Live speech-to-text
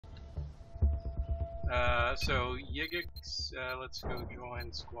So Yigix, let's go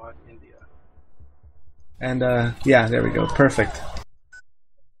join Squad India. And yeah, there we go. Perfect.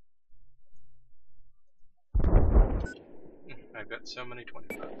 I've got so many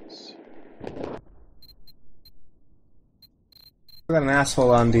 25s. I got an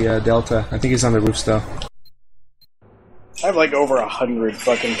asshole on the Delta. I think he's on the roof still. I have like over 100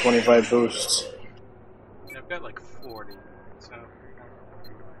 fucking 25 boosts. Yeah, I've got like 40, so...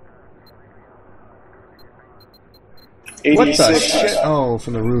 86. What the shit? Oh,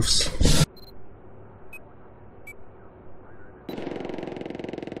 from the roofs.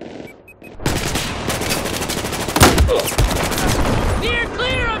 Steer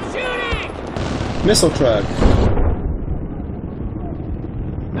clear, I'm shooting! Missile truck.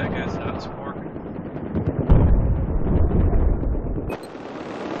 That guy's not sparking.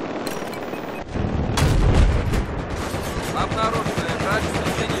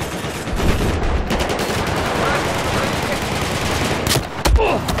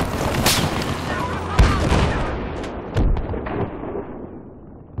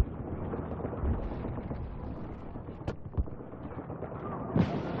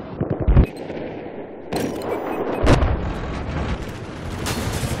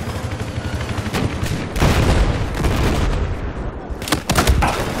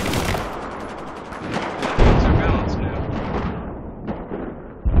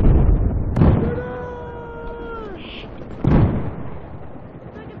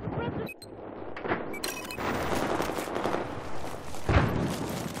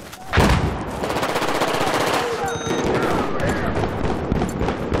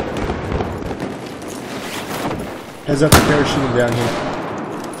 Heads up, the parachuting down here.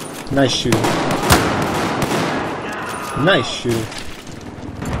 Nice shooting. Nice shooting.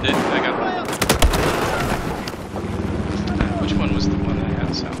 I got one. Which one was the one that I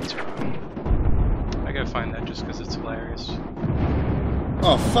had sounds from? I gotta find that just because it's hilarious.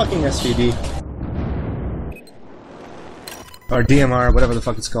 Oh, fucking SVD. Or DMR, whatever the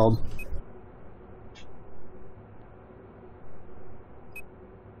fuck it's called.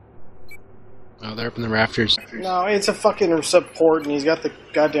 Oh, they're up in the rafters. No, it's a fucking support and he's got the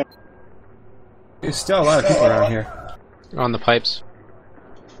goddamn... There's still a lot of people around here. On the pipes.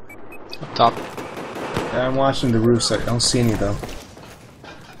 Up top. Yeah, I'm watching the roofs, I don't see any though.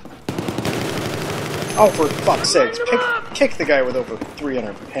 Oh, for fuck's sakes. Kick the guy with over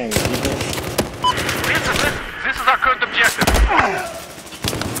 300 ping. This is our current objective.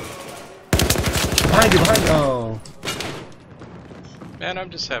 Behind you, behind you! Oh. Man, I'm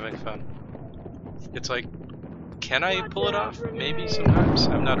just having fun. It's like, can I pull it off? Maybe sometimes.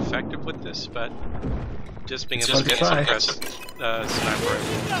 I'm not effective with this, but just being able to get some impressive sniper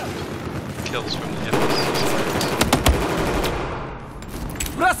kills from the enemies.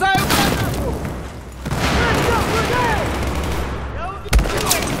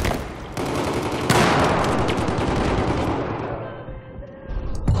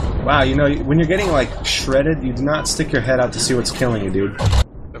 Wow, you know, when you're getting like shredded, you do not stick your head out to see what's killing you, dude.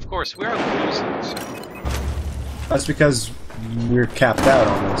 Of course, we are losing. That's because we're capped out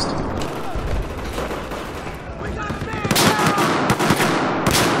almost.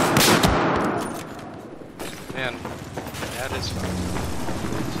 Man, that is fun.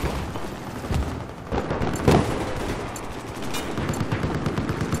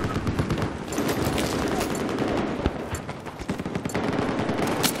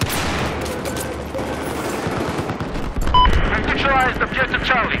 Neutralized objective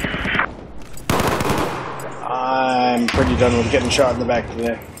Charlie. I'm pretty done with getting shot in the back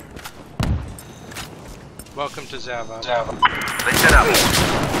today. Welcome to Zavod. Listen up.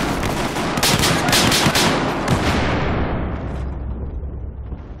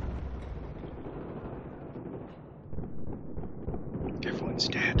 Everyone's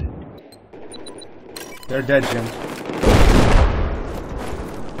dead. They're dead, Jim.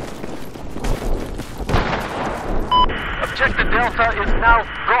 Objective Delta is now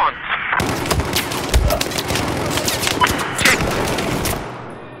gone.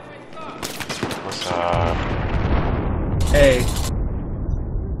 What's up? Hey.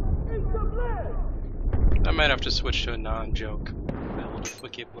 I might have to switch to a non-joke build if we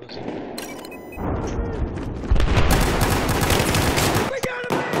keep losing.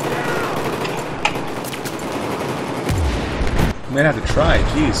 Might have to try,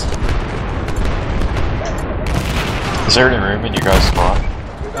 jeez. Is there any room in your guys' squad?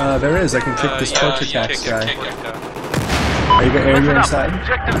 There is. I can kick this torture yeah, tax kick guy. it. Are you inside?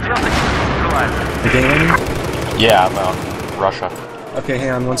 Objective Delta neutralized. You getting any? Yeah, I'm out. Russia. Okay,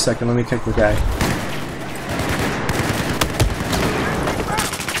 hang on 1 second. Let me kick the guy.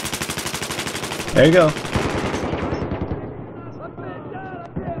 There you go.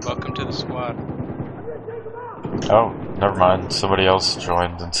 Welcome to the squad. Oh, never mind. Somebody else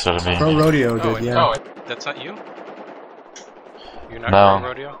joined instead of me. Pro Rodeo did, yeah. That's not you? You're not No. Pro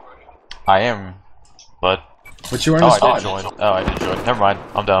Rodeo? I am, but... But you were in Oh, the I squad. did join. Oh, I did join. Never mind.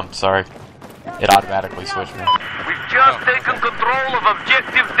 I'm dumb. Sorry. It automatically switched me. We've just taken control of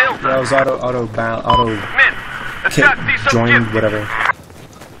objective Delta. That was auto Men, attack these joined, objectives. whatever.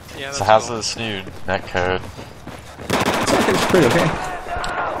 Yeah, that's So how's cool. this new netcode? It's pretty okay.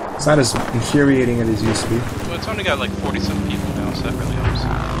 It's not as infuriating as it used to be. Well, it's only got like 40-some people now, so that really helps.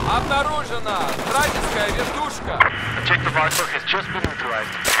 Обнаружена вражеская вертушка. Objective Alpha has just been neutralized.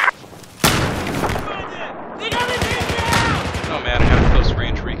 Oh man, I had a close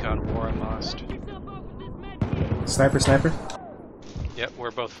range recon war and lost. Sniper. Yep,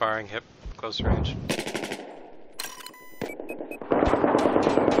 we're both firing hip, close range.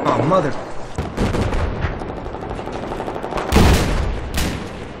 Oh, mother.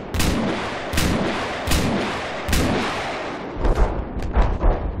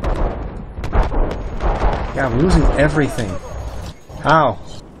 Yeah, I'm losing everything. How?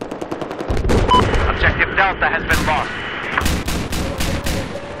 Objective Delta has been lost.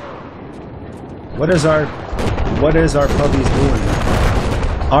 What is our puppies doing?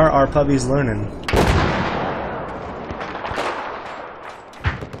 Are our puppies learning?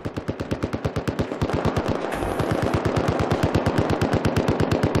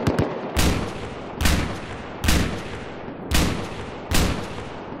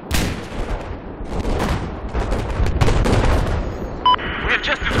 We have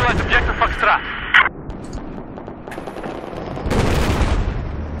just neutralized Objective Foxtrot.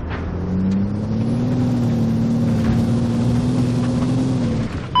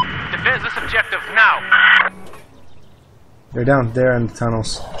 Defend this objective now. They're down there in the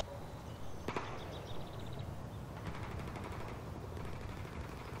tunnels.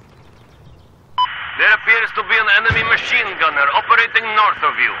 There appears to be an enemy machine gunner operating north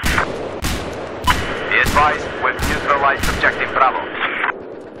of you. Be advised, we've neutralized Objective Bravo.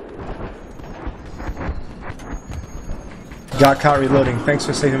 Got caught reloading. Thanks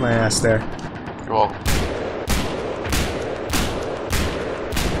for saving my ass there. You're welcome.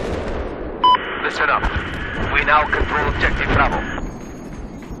 Listen up. We now control Objective Bravo.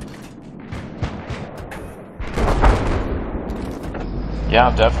 Yeah,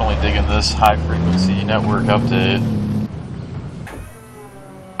 I'm definitely digging this high-frequency network update.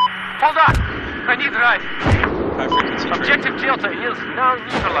 Hold on! I need right. High frequency trade. Objective Delta is now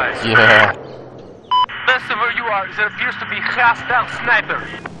neutralized. Yeah. Best of where you are, there appears to be hostile sniper.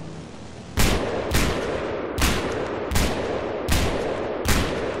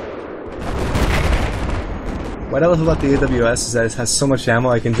 What I love about the AWS is that it has so much ammo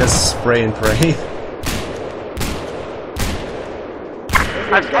I can just spray and pray.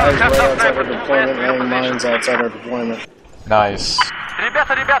 There's guys right outside our deployment, laying mines outside our deployment. Nice.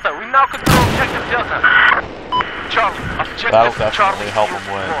 Rебята, we now control Objective Delta. Charlie, That'll Objective definitely Charlie help is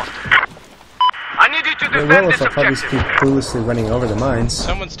them win. lost. I need you to They defend will this if our puppies objective. keep cluelessly running over the mines.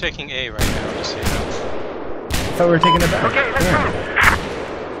 Someone's taking A right now, just so you know. I thought we were taking it back. Okay, let's Yeah. go.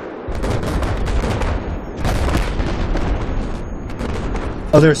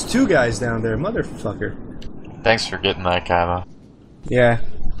 Oh, there's two guys down there, motherfucker. Thanks for getting that, Kava. Yeah.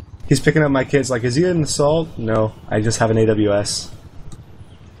 He's picking up my kids like, is he an assault? No, I just have an AWS.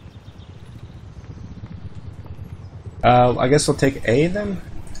 I guess we'll take A then?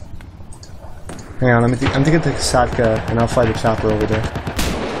 Hang on, I'm gonna get the Satka and I'll fly the chopper over there.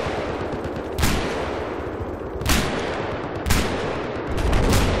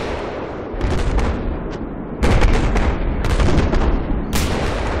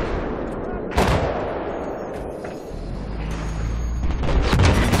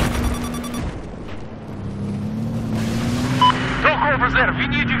 Talk over there, we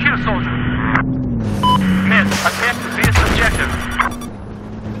need you here, soldier. Men, attack this objective.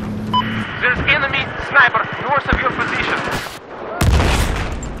 There's enemy sniper north of your position.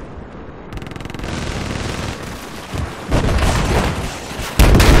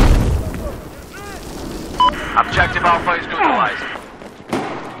 Objective Alpha is neutralized.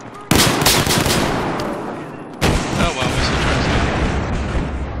 Oh well, missile truck's down.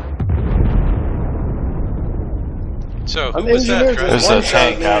 So, who I'm was that, engineered Trez? There's One a shot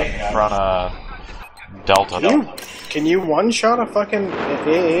tank me. out in front of Delta. Can you one-shot a fucking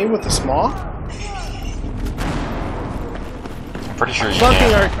AA with a SMAW? I'm pretty sure you Fucking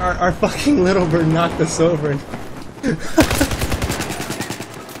can. our fucking little bird knocked us over.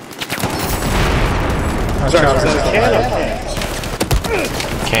 Sorry, cannon.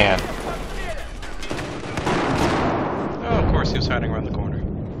 Can.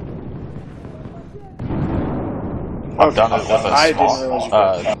 I've done it with I a didn't small,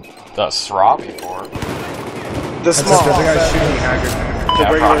 realize you the straw before. The That's small, because the guy's shooting Haggard. the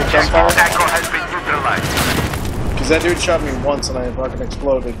regular campfire. Echo has been neutralized. Because that dude shot me once and I fucking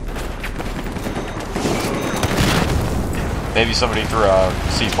exploded. Maybe somebody threw a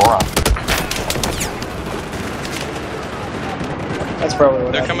C4 on. That's probably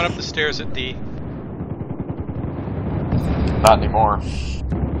what They're happened. coming up the stairs at D. Not anymore.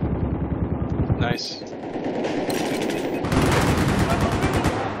 Nice.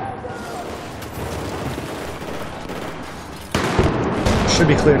 Should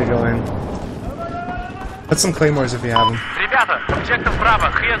be clear to go in. Put some claymores if you have them. Ребята, objective Bravo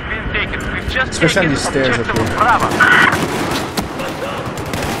has been taken. We've just Especially on taken these stairs up objective here. Bravo.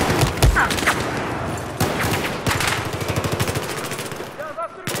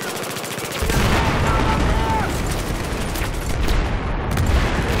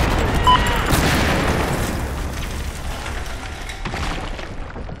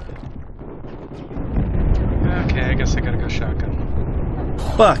 Okay, I guess I gotta go shotgun.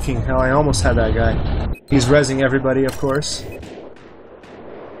 Fucking hell, I almost had that guy. He's rezzing everybody, of course.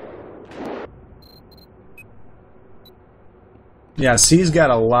 Yeah, C's got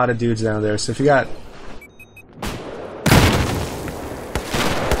a lot of dudes down there, so if you got...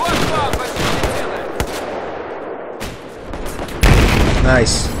 Вот вам, посетители!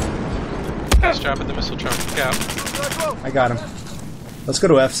 Nice. Nice job at the missile truck. Out. I got him. Let's go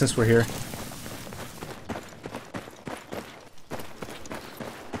to F since we're here.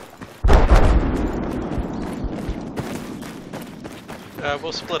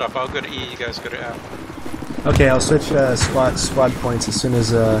 We'll split up. I'll go to E, you guys go to F. Okay, I'll switch squad points as soon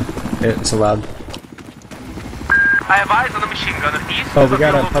as it's allowed. I have eyes on the machine gunner east Oh, of we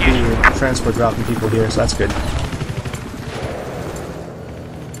got your a location. puppy transport dropping people here, so that's good.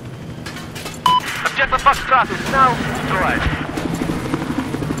 Objective Foxtrot is now neutralized.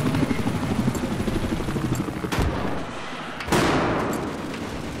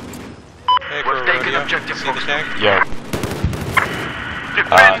 Hey, We're for taking rodeo. objective See the tank? Yo. Defend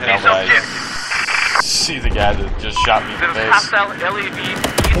Now these that objectives. I see the guy that just shot me in the There's face. hostile LAV.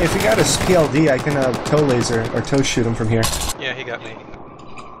 Hey, if you got a PLD, I can tow laser or tow shoot him from here. Yeah, he got me.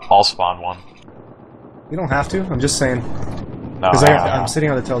 I'll spawn one. You don't have to. I'm just saying. No, Because I'm sitting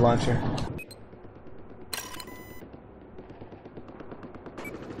on the tow launcher.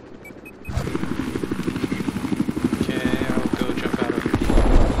 Okay, I'll go jump out of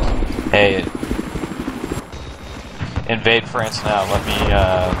Hey, invade France now. Let me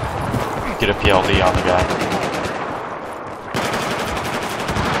get a PLD on the guy.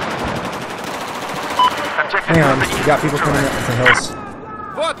 Hang on, we got people coming up the hills.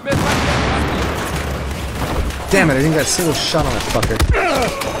 Вот медпакет! Damn it, I didn't get a single shot on that fucker.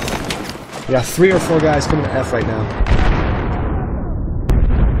 We got 3 or 4 guys coming to F right now.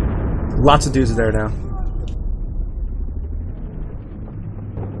 Lots of dudes there now.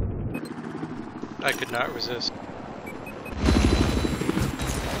 I could not resist.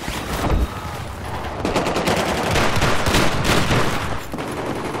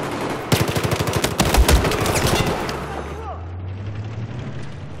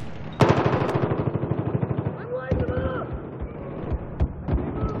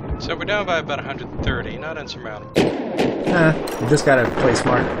 So we're down by about 130, not insurmountable. You just gotta play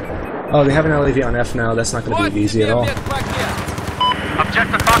smart. Oh, they have an LAV on F now, that's not gonna Вот be easy at тебе all. медпакет!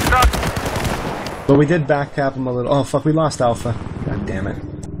 Objective Foxtrot. But we did back cap them a little. Oh fuck, we lost Alpha. God damn it.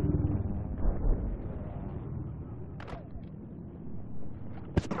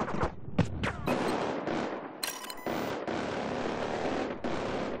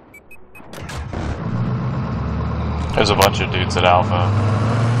 There's a bunch of dudes at Alpha.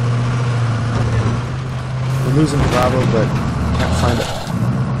 We're losing Bravo, but can't find it.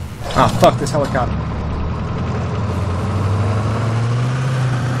 Ah, fuck, this helicopter.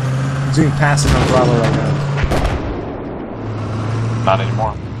 I'm doing passes on Bravo right now. Not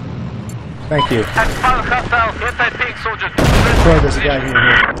anymore. Thank you. Hostile anti-tank soldier. Troy, there's a guy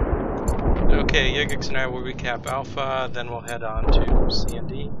here. Okay, Yegix and I will recap Alpha, then we'll head on to C and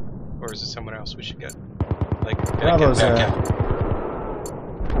D. Or is it someone else we should get? Like, Bravo's, get back out.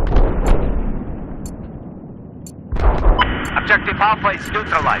 Objective Alpha is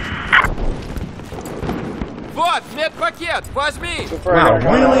neutralized. Вот медпакет! Возьми! Wow,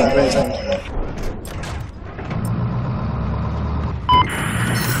 really?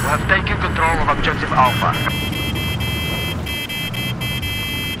 We have taken control of Objective Alpha.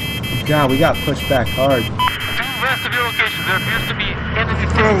 God, we got pushed back hard. To west of your location, there appears to be enemy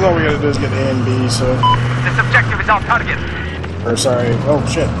All tanks. we gotta do is get A and B, so... This objective is our target. Or sorry. Oh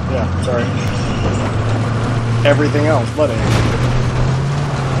shit. Yeah, sorry. everything else but A.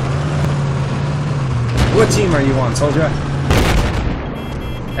 What team are you on, soldier?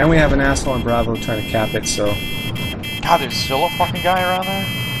 And we have an asshole in Bravo trying to cap it, so... God, there's still a fucking guy around there?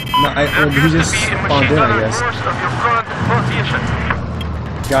 No, he just spawned in, I guess.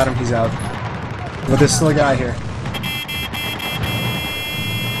 Got him, he's out. But there's still a guy here.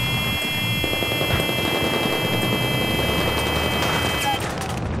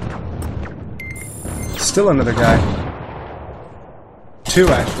 Still another guy. Two,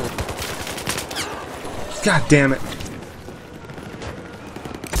 actually. God damn it.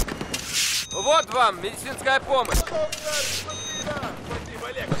 Вот вам медицинская помощь.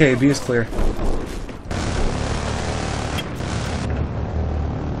 Okay, B is clear.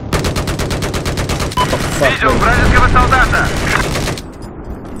 Видел вражеского солдата.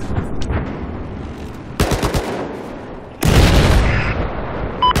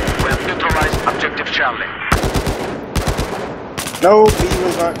 We've neutralized objective Charlie. No, B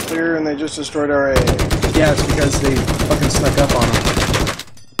was not clear and they just destroyed our A. Yeah, it's because they fucking snuck up on him.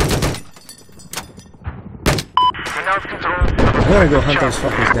 I'm gonna go hunt those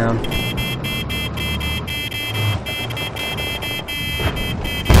fuckers down.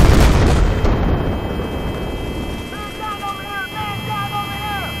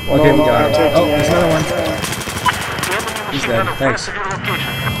 Okay, we got it. Oh, there's another one. He's dead. Thanks.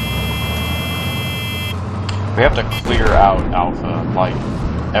 We have to clear out Alpha, like,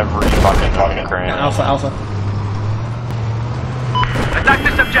 every fucking crane. Alpha, Alpha. Attack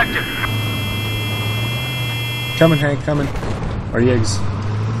this objective. Coming, Hank, coming. Or Yiggs.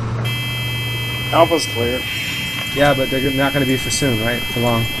 Alpha's clear. Yeah, but they're not gonna be for soon, right? For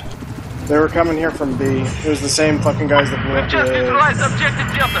long. They were coming here from B. It was the same fucking guys that blew up Just the... neutralized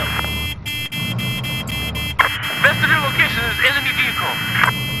objective Delta. Best relocation is enemy vehicle.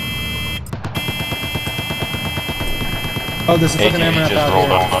 Oh, there's a fucking AT ammo just out rolled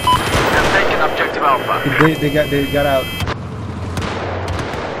here. up. Have taken objective Alpha. They got out.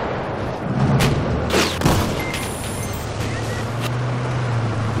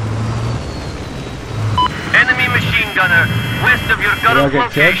 Enemy machine gunner west of your Did I current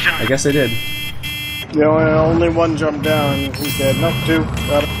get killed? location. I guess I did. Yeah, only one jumped down. He's dead. No, two.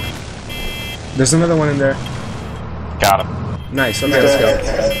 Got him. There's another one in there. Got him. Nice. Okay, let's go.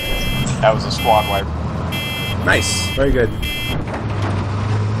 That was a squad wipe. Nice. Very good.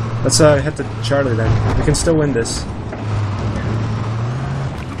 Let's head to Charlie then. We can still win this.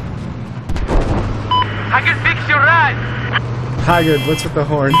 I can fix your ride. Hi, good. What's with the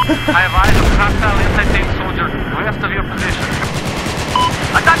horn? I have eyes on hostile inside soldier west of your position.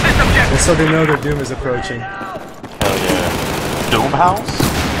 Attack this objective. And so they know their doom is approaching. Hell yeah. Doom House?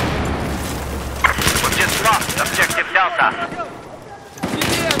 We've just lost objective Delta.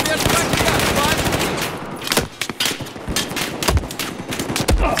 Где медпакет?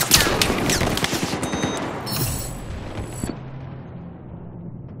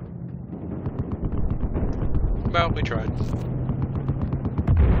 Well, we tried.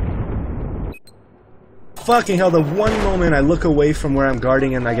 Fucking hell, the one moment I look away from where I'm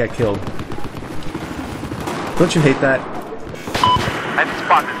guarding and I get killed. Don't you hate that? I've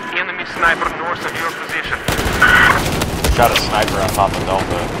spotted enemy sniper north of your position. Got a sniper on top of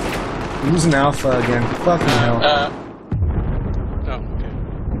Delta. Losing Alpha again. Fucking hell. Oh, okay.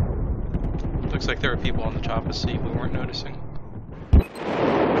 Looks like there were people on the Java C we weren't noticing.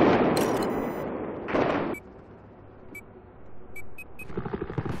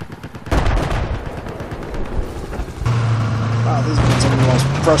 Wow, these have been some of the most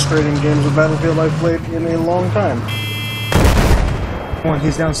frustrating games of Battlefield I've played in a long time. One,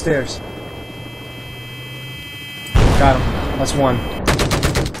 he's downstairs. Got him. That's one.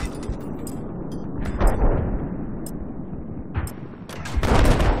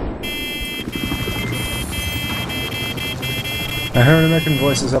 I heard American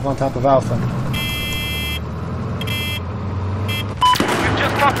voices up on top of Alpha. We've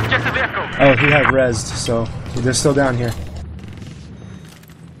just lost objective Echo. Oh, he had rezzed, so they're still down here.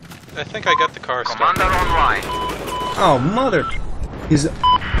 I think I got the car Commander started. online. Oh, mother! He's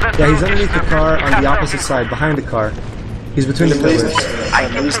underneath the car on the opposite side, behind the car. He's between the pillars.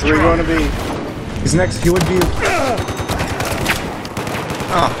 At least three going to be. He's next. He would be.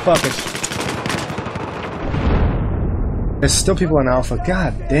 Oh, fuck it. There's still people on Alpha.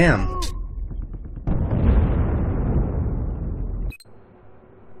 God damn.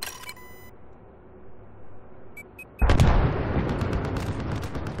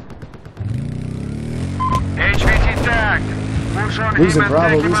 HVT tagged. Push on Losing him and Bravo,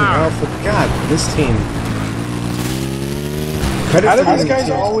 take him losing out. Alpha. God, this team. Credit How do for these getting guys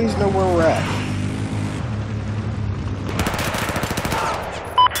killed. always know where we're at?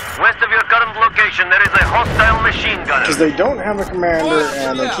 location, there is a hostile machine gunner. Because they don't have a commander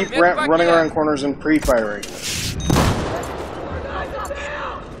and they keep running around corners and pre-firing.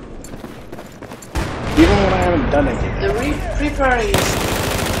 Even when I haven't done anything. The pre-firing is...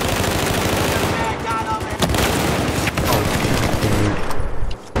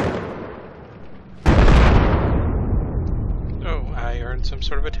 Oh, I earned some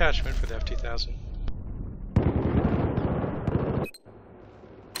sort of attachment for the F-2000.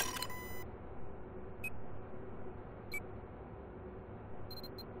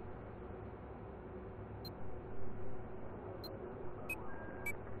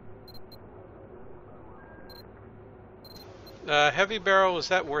 Heavy barrel, is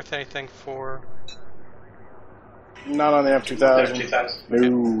that worth anything for? Not on the F-2000.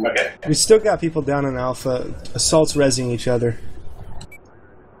 No. Okay. We still got people down in Alpha, assaults rezzing each other.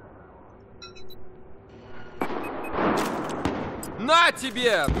 На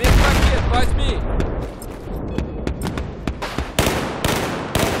тебе! Медпакет возьми!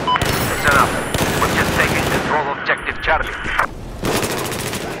 Listen up. We're just taking control of objective Charlie.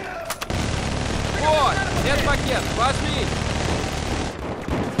 Вот! Медпакет возьми!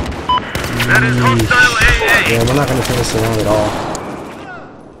 That is hostile AA. Yeah, we're not going to turn this around at all.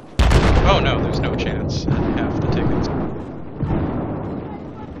 Oh no, there's no chance. Half the tickets.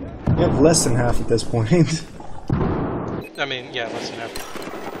 We have less than half at this point. I mean, yeah, less than half.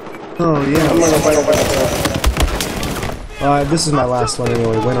 Oh, yeah. This is my last one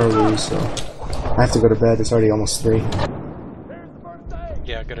anyway, win or lose, so I have to go to bed. It's already almost 3.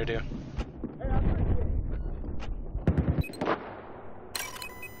 Yeah, good idea.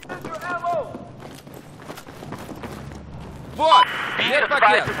 Вот! Be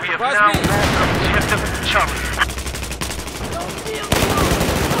Медпакет advised, we have now возьми! lost objective Charlie.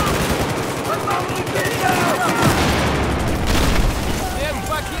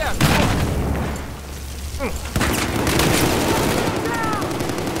 Медпакет!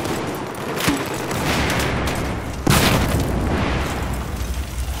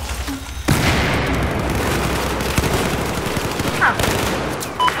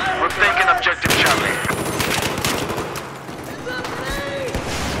 We're taking objective Charlie.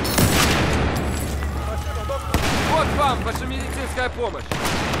 Вот вам ваша медицинская помощь!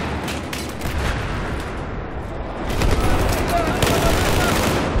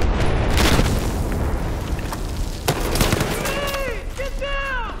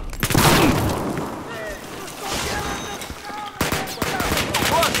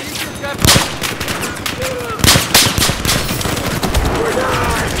 Вот медицинская помощь!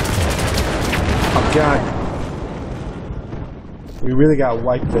 Oh, God. We really got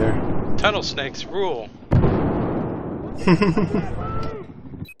wiped there. Tunnel snakes rule. We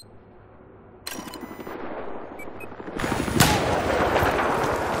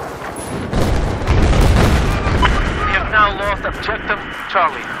have now lost objective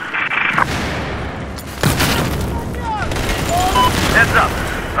Charlie. Heads up.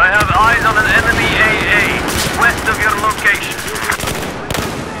 I have eyes on an enemy AA west of your location.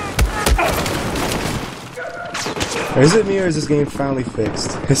 Is it me or is this game finally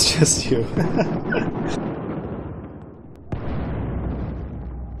fixed? It's just you.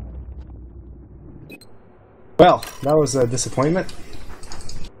 Well, that was a disappointment.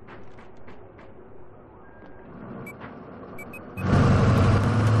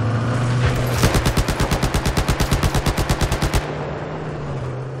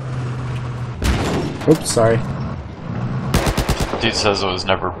 Oops, sorry. Dude says it was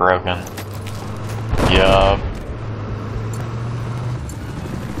never broken. Yeah.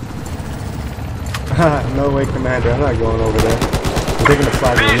 No way, Commander. I'm not going over there. I'm taking the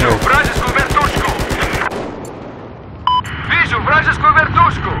flag in Вижу here. вражескую вертушку! Вижу вражескую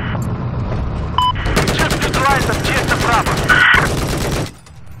вертушку! Just neutralize objective Bravo.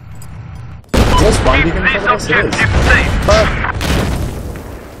 Yes, Bond, you Keep can this cover this. It is. objective safe. But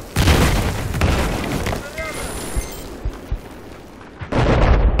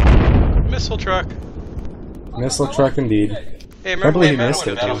Missile truck. missile truck indeed. Hey, I remember believe he when missed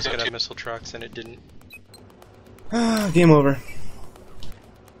it, it though. was gonna have missile trucks and it didn't? Game over.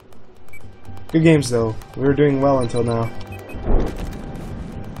 Good games though. We were doing well until now.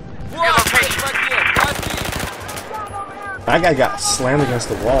 Вот медпакет возьми! That guy got slammed against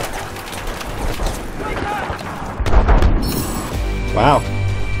the wall. Wow.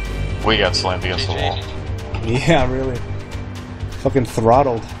 We got slammed against the wall. Yeah, really. Fucking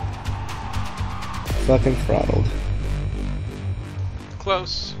throttled. Fucking throttled.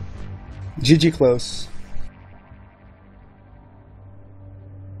 Close. GG close.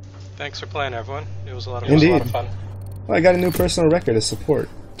 Thanks for playing, everyone. It was a lot of fun. Indeed. Well, I got a new personal record to support.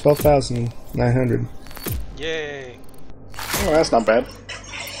 12,900. Yay! Oh, that's not bad.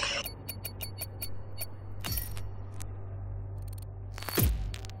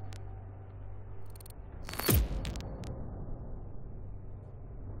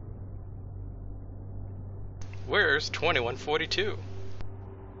 Where's 2142?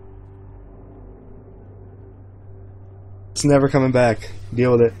 It's never coming back.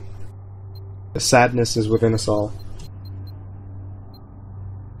 Deal with it. The sadness is within us all.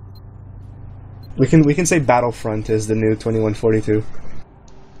 We can say Battlefront is the new 2142.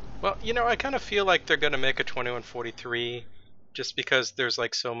 Well, you know, I kind of feel like they're going to make a 2143 just because there's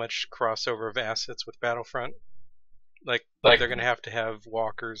like so much crossover of assets with Battlefront. Like they're going to have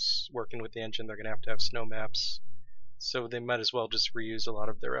walkers working with the engine, they're going to have snow maps. So they might as well just reuse a lot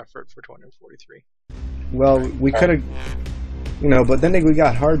of their effort for 2143. Well, we could have, you know, but then we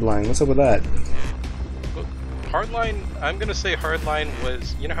got Hardline. What's up with that? Well, Hardline, I'm going to say Hardline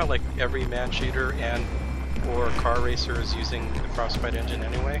was, you know how like every man shooter and or car racer is using the Frostbite engine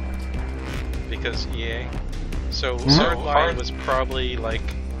anyway? Because EA. So Hardline was probably like,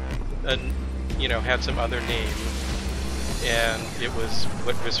 you know, had some other name, and it was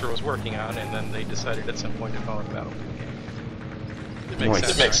what Viscera was working on, and then they decided at some point to call it a Battlefield game. It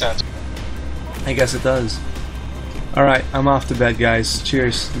makes sense. I guess it does. Alright, I'm off to bed, guys.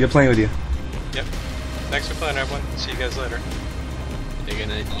 Cheers. Good playing with you. Yep. Thanks for playing, everyone. See you guys later. Good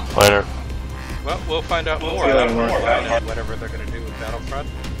night. Later. Well, we'll find out more about Hardline and whatever they're going to do with Battlefront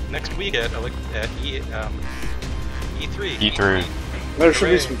next week at E3. E3. There should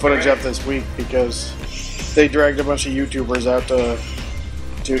be some footage up this week because they dragged a bunch of YouTubers out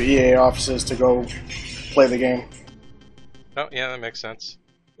to EA offices to go play the game. Oh, yeah, that makes sense.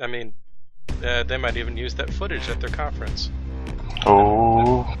 I mean, they might even use that footage at their conference.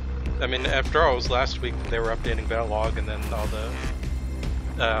 Oh. I mean, after all, it was last week they were updating Battlelog, and then all the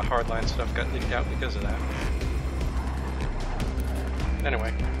Hardline stuff got leaked out because of that.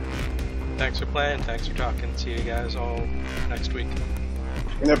 Anyway, thanks for playing, thanks for talking. See you guys all next week.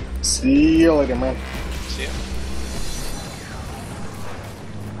 Yep. See you later, man. See ya.